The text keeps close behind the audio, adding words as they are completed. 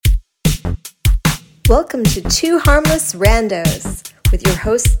Welcome to Two Harmless Randos with your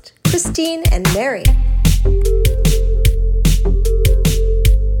hosts, Christine and Mary.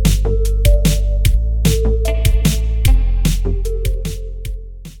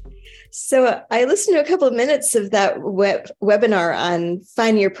 So I listened to a couple of minutes of that webinar on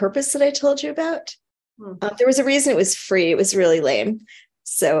Find Your Purpose that I told you about. There was a reason it was free. It was really lame.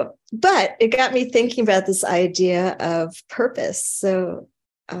 But it got me thinking about this idea of purpose.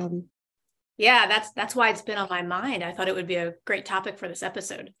 Yeah, that's why it's been on my mind. I thought it would be a great topic for this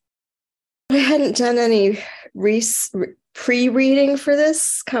episode. I hadn't done any pre-reading for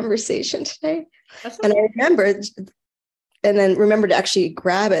this conversation today. And I remembered to actually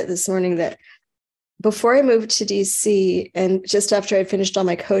grab it this morning that before I moved to DC and just after I finished all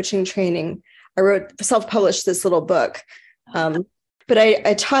my coaching training, I self-published this little book. But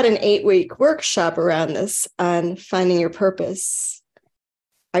I taught an 8-week workshop around this on finding your purpose.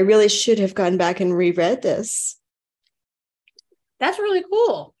 I really should have gone back and reread this. That's really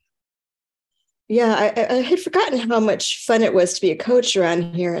cool. Yeah, I had forgotten how much fun it was to be a coach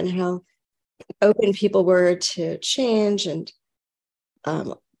around here and how open people were to change and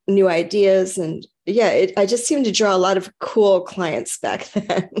new ideas. And yeah, I just seemed to draw a lot of cool clients back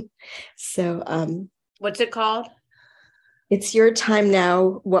then. What's it called? It's Your Time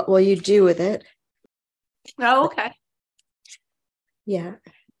Now. What will you do with it? Oh, okay. Yeah.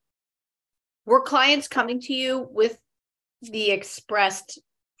 Were clients coming to you with the expressed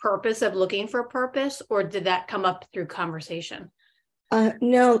purpose of looking for a purpose, or did that come up through conversation?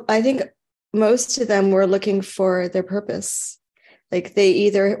 No, I think most of them were looking for their purpose. Like they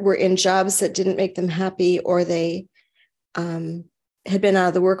either were in jobs that didn't make them happy, or they had been out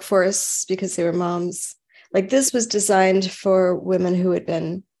of the workforce because they were moms. Like this was designed for women who had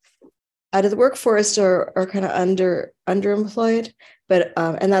been out of the workforce or kind of underemployed. But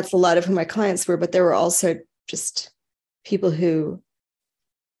and that's a lot of who my clients were, but there were also just people who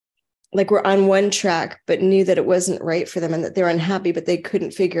like were on one track, but knew that it wasn't right for them and that they were unhappy, but they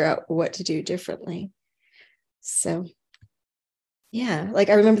couldn't figure out what to do differently. So yeah, like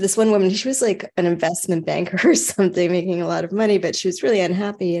I remember this one woman, she was like an investment banker or something, making a lot of money, but she was really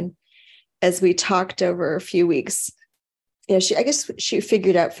unhappy. And as we talked over a few weeks, I guess she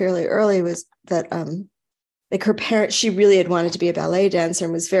figured out fairly early was that like her parents, she really had wanted to be a ballet dancer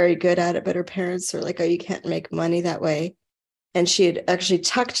and was very good at it, but her parents were like, oh, you can't make money that way. And she had actually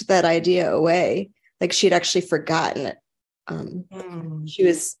tucked that idea away. Like she had actually forgotten it. She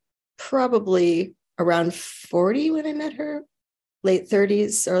was probably around 40 when I met her, late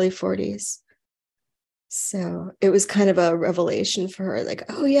 30s, early 40s. So it was kind of a revelation for her. Like,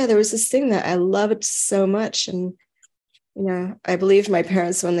 oh yeah, there was this thing that I loved so much. And, I believed my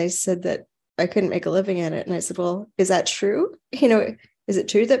parents when they said that I couldn't make a living at it. And I said, well, is that true? Is it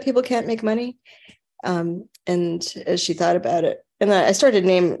true that people can't make money? And as she thought about it, and I started to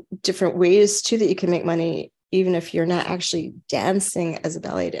name different ways too that you can make money, even if you're not actually dancing as a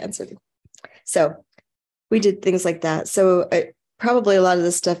ballet dancer. So we did things like that. So probably a lot of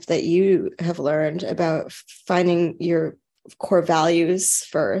the stuff that you have learned about finding your core values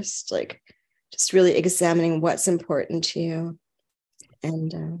first, like just really examining what's important to you.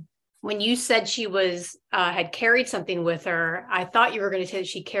 And when you said she was had carried something with her, I thought you were going to say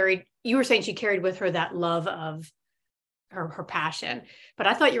you were saying she carried with her that love of her passion, but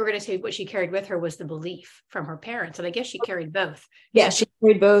I thought you were going to say what she carried with her was the belief from her parents. And I guess she carried both. Yeah, she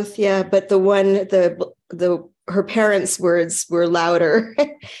carried both. Yeah. But her parents' words were louder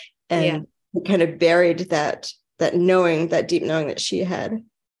and kind of buried that knowing, that deep knowing that she had.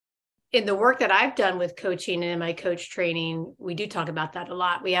 In the work that I've done with coaching and in my coach training, we do talk about that a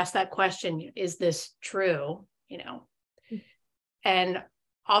lot. We ask that question, is this true? And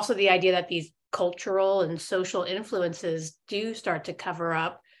also the idea that these cultural and social influences do start to cover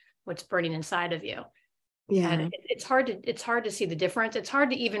up what's burning inside of you. Yeah. And it's hard to see the difference. It's hard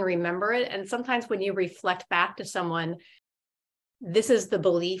to even remember it. And sometimes when you reflect back to someone, this is the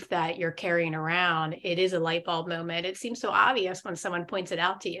belief that you're carrying around. It is a light bulb moment. It seems so obvious when someone points it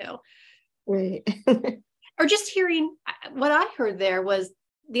out to you. Right. Or just hearing what I heard there was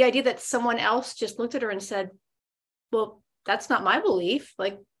the idea that someone else just looked at her and said, well, that's not my belief.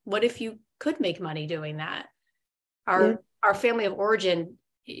 Like, what if you could make money doing that? Our family of origin,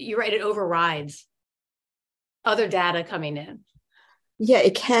 you're right, it overrides other data coming in. Yeah,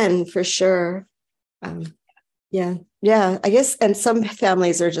 it can for sure. Yeah, I guess. And some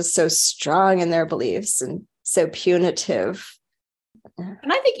families are just so strong in their beliefs and so punitive.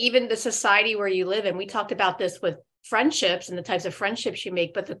 And I think even the society where you live in, we talked about this with friendships and the types of friendships you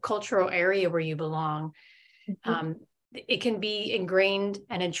make, but the cultural area where you belong, it can be ingrained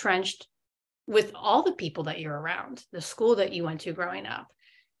and entrenched with all the people that you're around, the school that you went to growing up.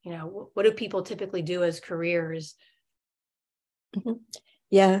 You know, what do people typically do as careers? Mm-hmm.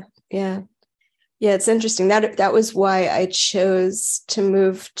 Yeah. It's interesting. That was why I chose to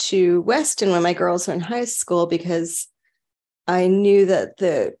move to Weston when my girls were in high school, because I knew that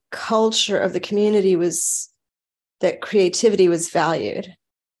the culture of the community was that creativity was valued.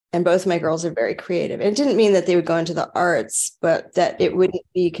 And both of my girls are very creative. It didn't mean that they would go into the arts, but that it wouldn't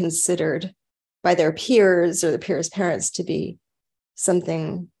be considered by their peers or the peers' parents to be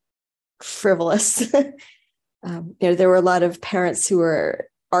something frivolous. There were a lot of parents who were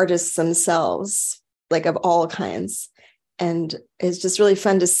artists themselves, like of all kinds. And it's just really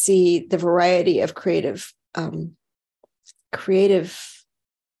fun to see the variety of creative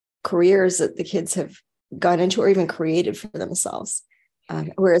careers that the kids have gone into or even created for themselves.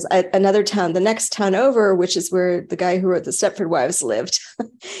 Whereas the next town over, which is where the guy who wrote the Stepford Wives lived,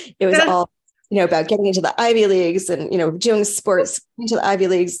 it was all, about getting into the Ivy Leagues and, doing sports, into the Ivy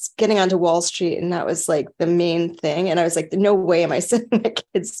Leagues, getting onto Wall Street. And that was like the main thing. And I was like, no way am I sending my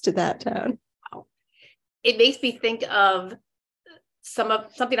kids to that town. Wow. It makes me think of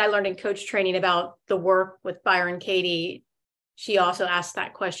something I learned in coach training about the work with Byron Katie. She also asked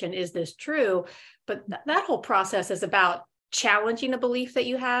that question, is this true? But that whole process is about challenging a belief that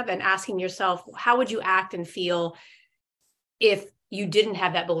you have and asking yourself, how would you act and feel if you didn't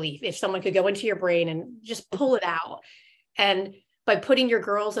have that belief? If someone could go into your brain and just pull it out. And by putting your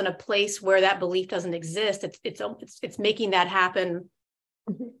girls in a place where that belief doesn't exist, it's making that happen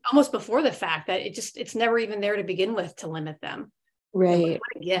almost before the fact, that it's never even there to begin with to limit them. Right.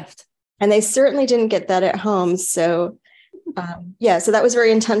 What a gift. And they certainly didn't get that at home. So so that was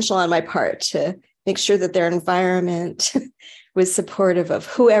very intentional on my part to make sure that their environment was supportive of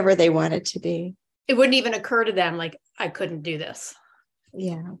whoever they wanted to be. It wouldn't even occur to them, like, I couldn't do this.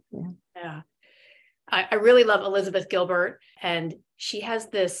 Yeah. I really love Elizabeth Gilbert. And she has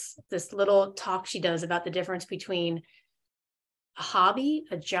this little talk she does about the difference between a hobby,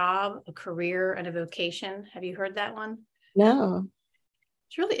 a job, a career, and a vocation. Have you heard that one? No.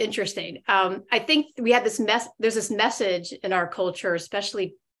 It's really interesting. I think we had there's this message in our culture,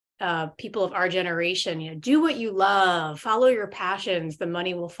 especially people of our generation, do what you love, follow your passions, the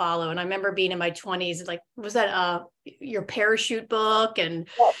money will follow. And I remember being in my 20s, like, was that your parachute book? And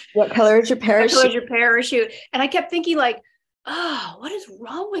what color is your parachute? What color is your parachute? And I kept thinking, like, oh, what is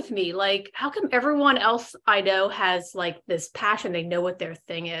wrong with me? Like, how come everyone else I know has like this passion? They know what their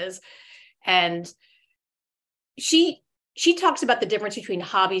thing is. And she talks about the difference between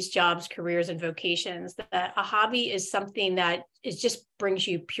hobbies, jobs, careers, and vocations, that a hobby is something that just brings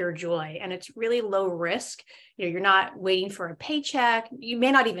you pure joy, and it's really low risk. You're not waiting for a paycheck. You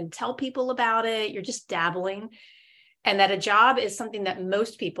may not even tell people about it. You're just dabbling. And that a job is something that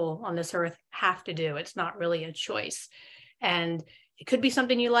most people on this earth have to do. It's not really a choice. And it could be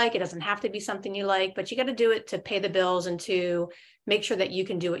something you like. It doesn't have to be something you like, but you got to do it to pay the bills and to make sure that you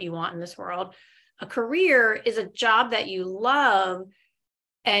can do what you want in this world. A career is a job that you love,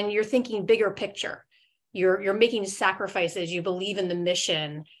 and you're thinking bigger picture. You're making sacrifices. You believe in the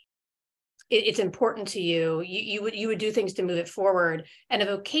mission. It's important to you. You would do things to move it forward. And a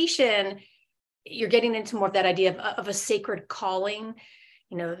vocation, you're getting into more of that idea of a sacred calling.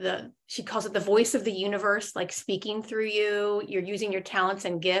 She calls it the voice of the universe, like speaking through you. You're using your talents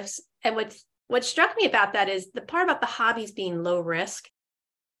and gifts. And what struck me about that is the part about the hobbies being low risk.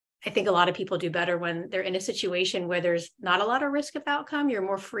 I think a lot of people do better when they're in a situation where there's not a lot of risk of outcome. You're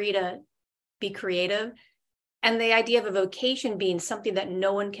more free to be creative. And the idea of a vocation being something that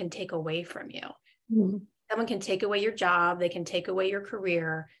no one can take away from you. Mm-hmm. Someone can take away your job. They can take away your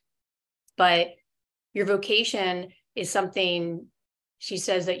career. But your vocation is something, she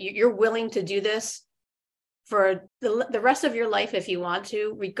says, that you're willing to do this for the rest of your life if you want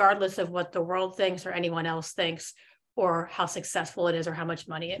to, regardless of what the world thinks or anyone else thinks, or how successful it is, or how much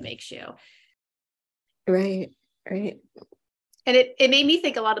money it makes you. Right. And it made me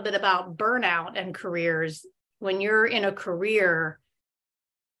think a lot bit about burnout and careers. When you're in a career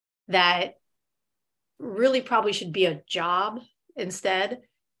that really probably should be a job instead,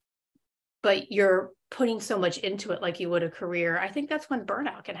 but you're putting so much into it like you would a career, I think that's when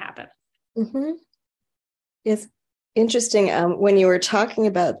burnout can happen. Mm-hmm. Yes. Interesting. When you were talking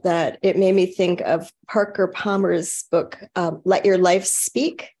about that, it made me think of Parker Palmer's book, Let Your Life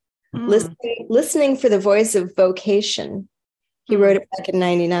Speak, listening for the voice of vocation. He wrote it back in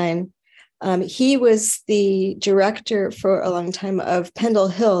 1999. He was the director for a long time of Pendle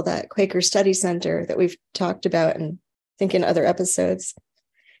Hill, that Quaker Study Center that we've talked about, and I think in other episodes.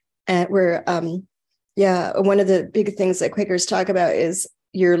 And where, one of the big things that Quakers talk about is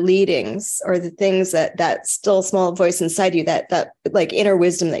your leadings, or the things that still small voice inside you, that like inner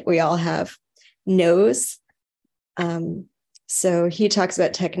wisdom that we all have, knows. So he talks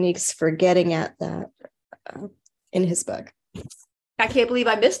about techniques for getting at that in his book. I can't believe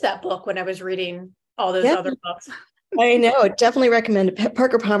I missed that book when I was reading all those other books. I know. Definitely recommend it.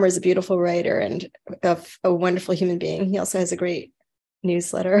 Parker Palmer is a beautiful writer and a wonderful human being. He also has a great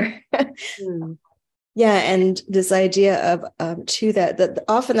newsletter. Yeah. And this idea of, too, that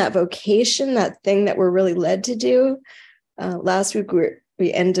often that vocation, that thing that we're really led to do. Last week,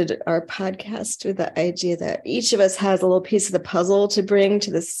 we ended our podcast with the idea that each of us has a little piece of the puzzle to bring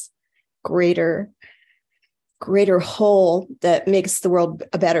to this greater whole that makes the world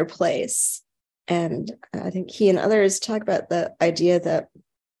a better place. And I think he and others talk about the idea that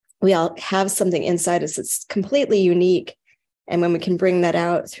we all have something inside us that's completely unique. And when we can bring that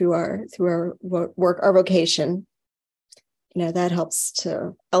out through our work, our vocation, that helps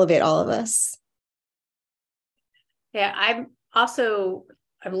to elevate all of us. Yeah, I'm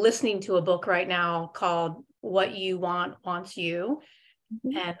listening to a book right now called What You Want Wants You.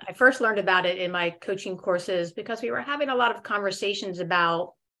 Mm-hmm. And I first learned about it in my coaching courses because we were having a lot of conversations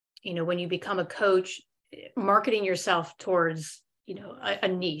about, when you become a coach, marketing yourself towards, a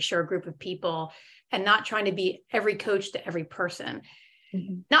niche or a group of people, and not trying to be every coach to every person.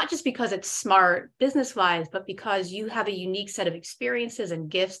 Mm-hmm. Not just because it's smart business-wise, but because you have a unique set of experiences and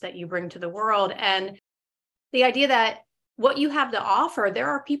gifts that you bring to the world. And the idea that what you have to offer, there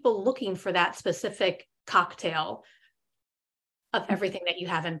are people looking for that specific cocktail of everything that you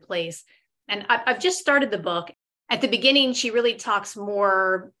have in place. And I've just started the book. At the beginning, she really talks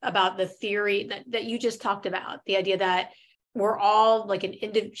more about the theory that you just talked about, the idea that we're all like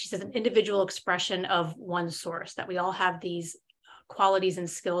she says, an individual expression of one source, that we all have these qualities and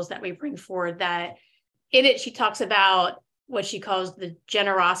skills that we bring forward. That in it, she talks about what she calls the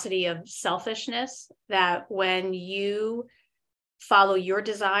generosity of selfishness, that when you follow your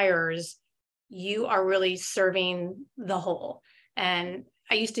desires, you are really serving the whole. And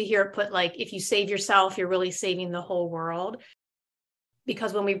I used to hear it put like, if you save yourself, you're really saving the whole world.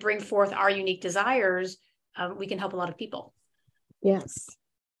 Because when we bring forth our unique desires, we can help a lot of people. Yes.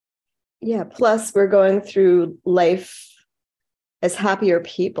 Yeah. Plus, we're going through life as happier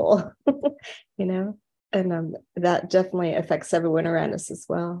people, and that definitely affects everyone around us as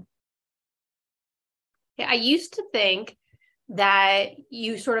well. Yeah, I used to think that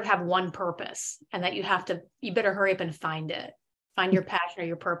you sort of have one purpose and that you better hurry up and find it. Find your passion or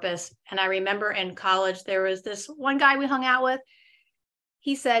your purpose. And I remember in college, there was this one guy we hung out with.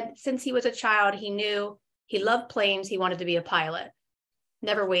 He said, since he was a child, he knew he loved planes. He wanted to be a pilot.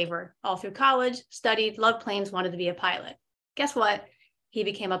 Never wavered. All through college, studied, loved planes, wanted to be a pilot. Guess what? He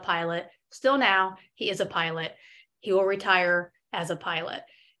became a pilot. Still now, he is a pilot. He will retire as a pilot.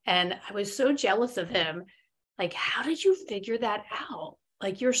 And I was so jealous of him. Like, how did you figure that out?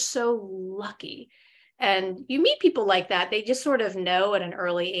 Like, you're so lucky. And you meet people like that. They just sort of know at an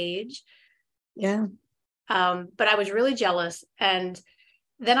early age. Yeah. But I was really jealous. And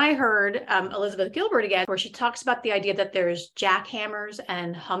then I heard Elizabeth Gilbert again, where she talks about the idea that there's jackhammers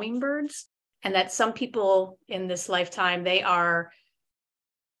and hummingbirds, and that some people in this lifetime, they are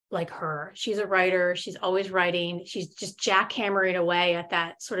like her. She's a writer. She's always writing. She's just jackhammering away at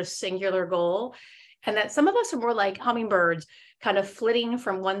that sort of singular goal. And that some of us are more like hummingbirds, kind of flitting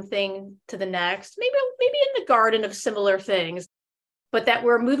from one thing to the next, maybe in the garden of similar things, but that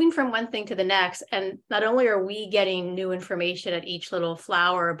we're moving from one thing to the next. And not only are we getting new information at each little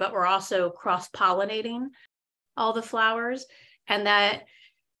flower, but we're also cross-pollinating all the flowers. And that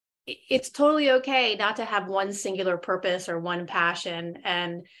it's totally okay not to have one singular purpose or one passion.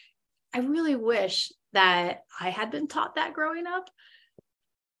 And I really wish that I had been taught that growing up.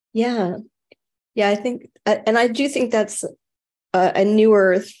 Yeah. Yeah, I think, and I do think that's a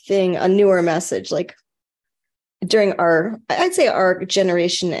newer thing, a newer message, like during I'd say our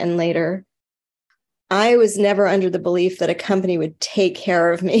generation and later. I was never under the belief that a company would take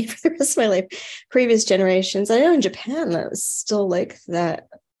care of me for the rest of my life. Previous generations, I know in Japan, that was still like that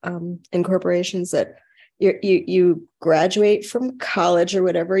in corporations, that you graduate from college or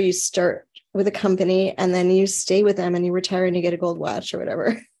whatever, you start with a company and then you stay with them and you retire and you get a gold watch or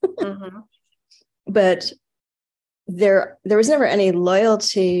whatever. Mm-hmm. But there was never any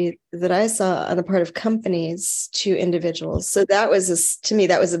loyalty that I saw on the part of companies to individuals. So that was to me,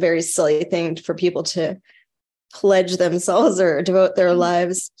 that was a very silly thing for people to pledge themselves or devote their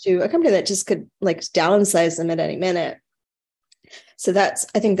lives to a company that just could like downsize them at any minute. So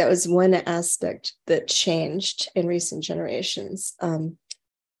I think that was one aspect that changed in recent generations.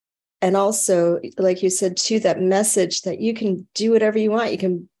 and also, like you said, too, that message that you can do whatever you want. You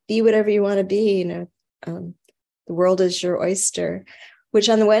can be whatever you want to be. The world is your oyster, which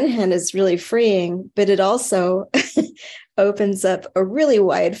on the one hand is really freeing, but it also opens up a really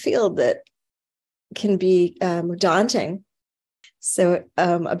wide field that can be daunting. So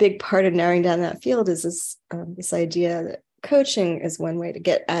a big part of narrowing down that field is this idea that coaching is one way to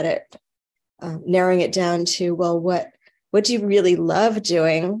get at it, narrowing it down to, well, what do you really love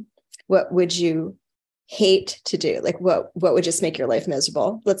doing? What would you hate to do? Like what would just make your life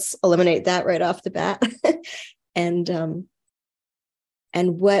miserable? Let's eliminate that right off the bat.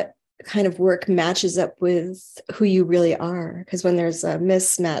 And what kind of work matches up with who you really are? Because when there's a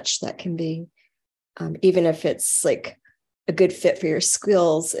mismatch, that can be, even if it's like a good fit for your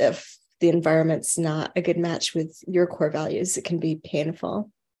skills, if the environment's not a good match with your core values, it can be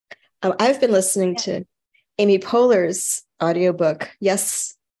painful. I've been listening to Amy Poehler's audiobook,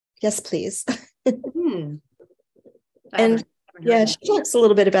 Yes, Please. And she talks a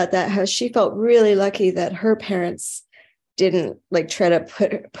little bit about that, how she felt really lucky that her parents didn't like try to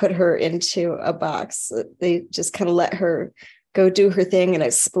put her into a box. They just kind of let her go do her thing and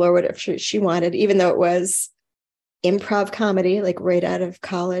explore whatever she wanted, even though it was improv comedy, like right out of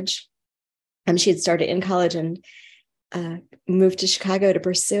college. She had started in college and moved to Chicago to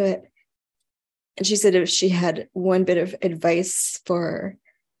pursue it. And she said if she had one bit of advice for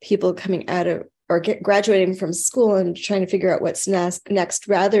people coming out of or graduating from school and trying to figure out what's next,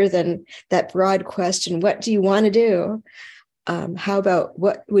 rather than that broad question, what do you want to do? How about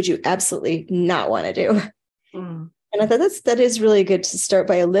what would you absolutely not want to do? And I thought that is really good to start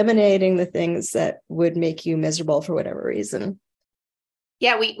by eliminating the things that would make you miserable for whatever reason.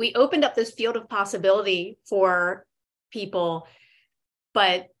 Yeah, we opened up this field of possibility for people,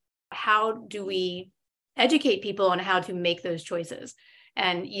 but how do we educate people on how to make those choices?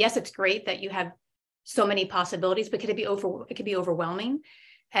 And yes, it's great that you have so many possibilities, but it could be overwhelming.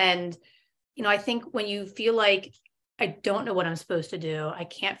 And I think when you feel like I don't know what I'm supposed to do, I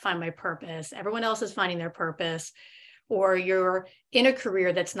can't find my purpose, everyone else is finding their purpose, or you're in a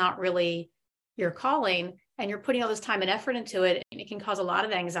career that's not really your calling and you're putting all this time and effort into it, and it can cause a lot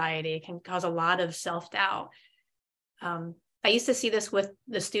of anxiety. It can cause a lot of self-doubt. I used to see this with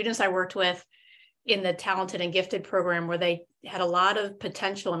the students I worked with in the talented and gifted program, where they had a lot of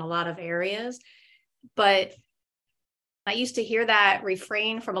potential in a lot of areas. But I used to hear that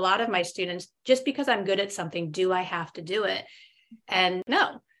refrain from a lot of my students: just because I'm good at something, do I have to do it? And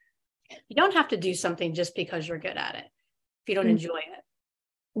no, you don't have to do something just because you're good at it if you don't enjoy it.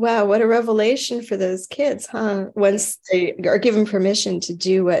 Wow, what a revelation for those kids, huh? Once they are given permission to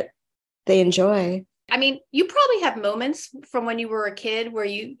do what they enjoy. I mean, you probably have moments from when you were a kid where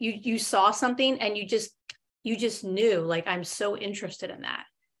you saw something and you just knew, like, I'm so interested in that.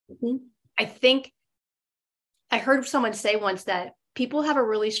 Mm-hmm. I think I heard someone say once that people have a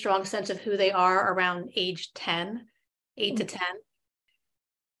really strong sense of who they are around age 10, 8 to 10.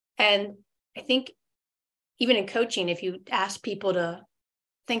 And I think even in coaching, if you ask people to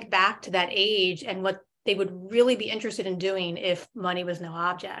think back to that age and what they would really be interested in doing if money was no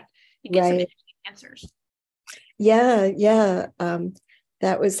object, you get some interesting answers. Yeah.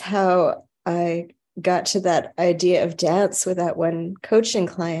 That was how I got to that idea of dance with that one coaching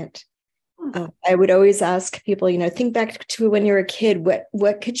client. I would always ask people, think back to when you were a kid,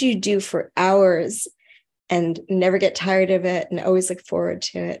 what could you do for hours and never get tired of it and always look forward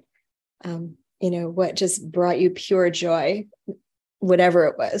to it? What just brought you pure joy, whatever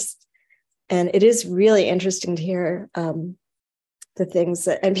it was. And it is really interesting to hear the things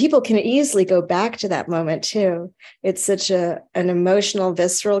and people can easily go back to that moment too. It's such an emotional,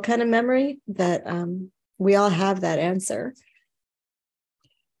 visceral kind of memory that we all have that answer.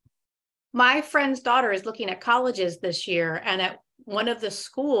 My friend's daughter is looking at colleges this year, and at one of the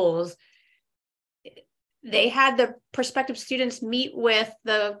schools, they had the prospective students meet with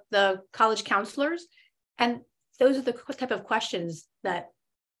the college counselors, and those are the type of questions that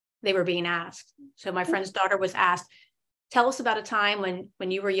they were being asked. So my friend's daughter was asked, tell us about a time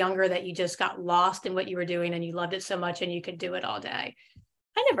when you were younger that you just got lost in what you were doing and you loved it so much and you could do it all day.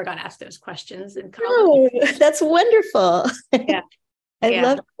 I never got asked those questions in college. Oh, that's wonderful. Yeah. I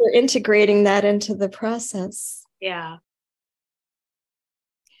love that we're integrating that into the process. Yeah.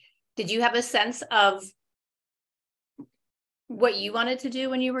 Did you have a sense of what you wanted to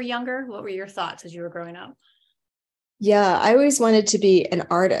do when you were younger? What were your thoughts as you were growing up? Yeah, I always wanted to be an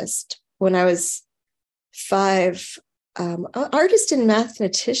artist. When I was 5, artist and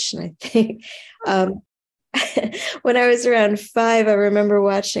mathematician, I think. When I was around 5, I remember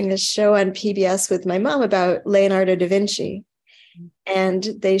watching a show on PBS with my mom about Leonardo da Vinci. And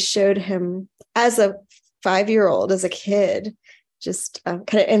they showed him as a 5-year-old, as a kid, just kind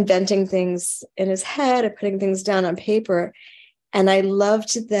of inventing things in his head and putting things down on paper. And I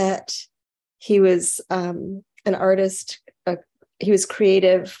loved that he was an artist. He was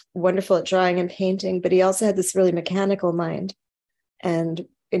creative, wonderful at drawing and painting, but he also had this really mechanical mind and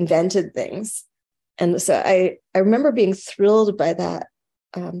invented things. And so I remember being thrilled by that,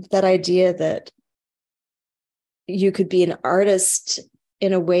 that idea that you could be an artist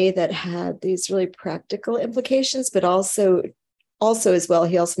in a way that had these really practical implications, but also as well,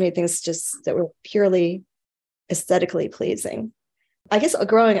 he also made things just that were purely aesthetically pleasing. I guess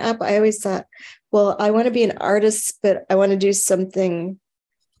growing up, I always thought, well, I want to be an artist, but I want to do something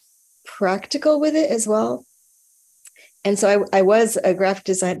practical with it as well. And so I was a graphic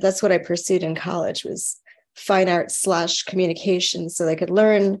designer. That's what I pursued in college, was fine arts / communication, so I could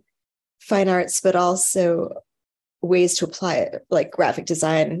learn fine arts, but also ways to apply it, like graphic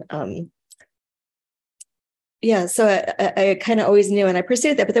design. So I kind of always knew, and I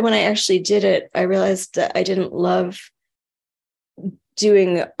pursued that. But then when I actually did it, I realized that I didn't love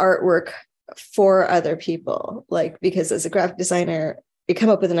doing artwork for other people, because as a graphic designer, you come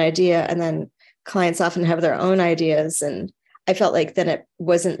up with an idea and then clients often have their own ideas. And I felt like then it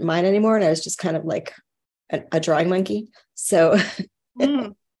wasn't mine anymore. And I was just kind of like a drawing monkey. So,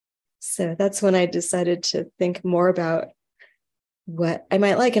 so that's when I decided to think more about what I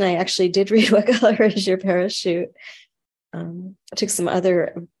might like. And I actually did read What Color Is Your Parachute? I took some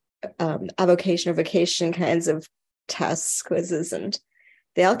other avocation or vocation kinds of tests, quizzes, and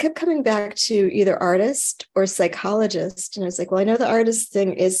they all kept coming back to either artist or psychologist. And I was like, well, I know the artist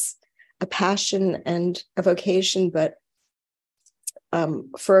thing is a passion and a vocation, but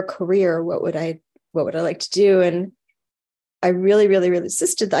for a career, what would I like to do? And I really, really, really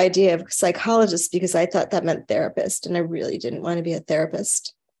resisted the idea of psychologist because I thought that meant therapist, and I really didn't want to be a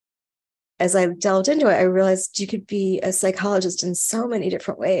therapist. As I delved into it, I realized you could be a psychologist in so many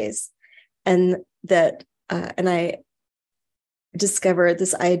different ways, and I discovered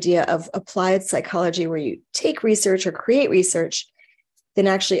this idea of applied psychology, where you take research or create research, then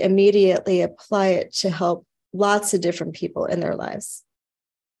actually immediately apply it to help lots of different people in their lives.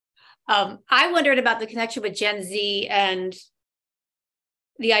 I wondered about the connection with Gen Z and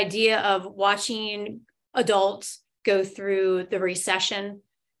the idea of watching adults go through the recession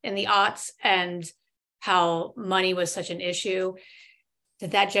in the aughts and how money was such an issue.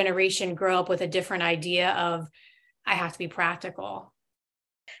 Did that generation grow up with a different idea of, I have to be practical?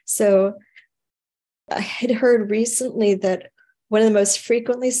 So I had heard recently that one of the most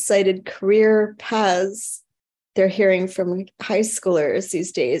frequently cited career paths they're hearing from high schoolers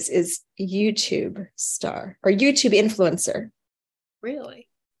these days is YouTube star or YouTube influencer. Really?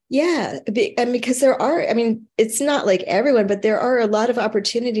 Yeah. And because there are, it's not like everyone, but there are a lot of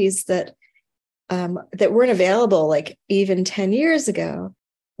opportunities that weren't available like even 10 years ago.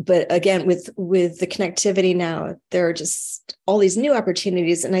 But again, with the connectivity now, there are just all these new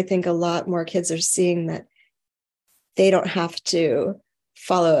opportunities. And I think a lot more kids are seeing that they don't have to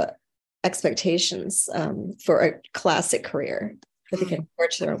follow expectations for a classic career, that they can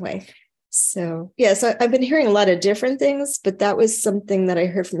forge their own way. So, so I've been hearing a lot of different things, but that was something that I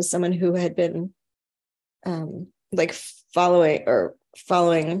heard from someone who had been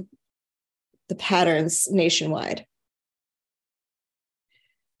following the patterns nationwide.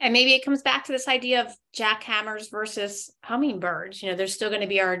 And maybe it comes back to this idea of jackhammers versus hummingbirds. There's still going to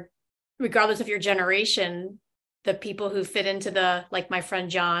be regardless of your generation, the people who fit into like my friend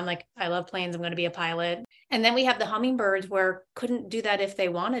John, like, I love planes, I'm going to be a pilot. And then we have the hummingbirds where couldn't do that if they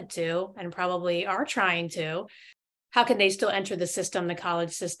wanted to, and probably are trying to. How can they still enter the system, the college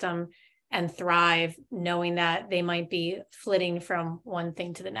system, and thrive, knowing that they might be flitting from one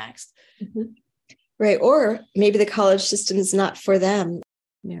thing to the next? Mm-hmm. Right. Or maybe the college system is not for them.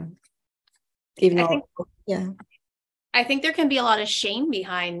 Yeah. I think there can be a lot of shame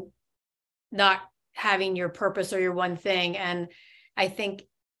behind not having your purpose or your one thing. And I think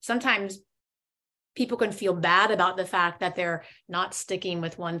sometimes people can feel bad about the fact that they're not sticking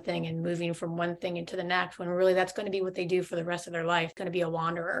with one thing and moving from one thing into the next, when really that's going to be what they do for the rest of their life, going to be a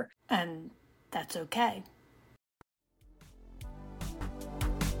wanderer. And that's okay.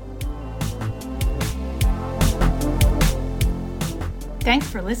 Thanks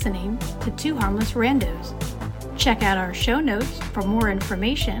for listening to Two Harmless Randos. Check out our show notes for more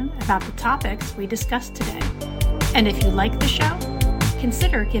information about the topics we discussed today. And if you like the show,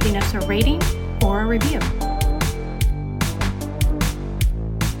 consider giving us a rating or a review.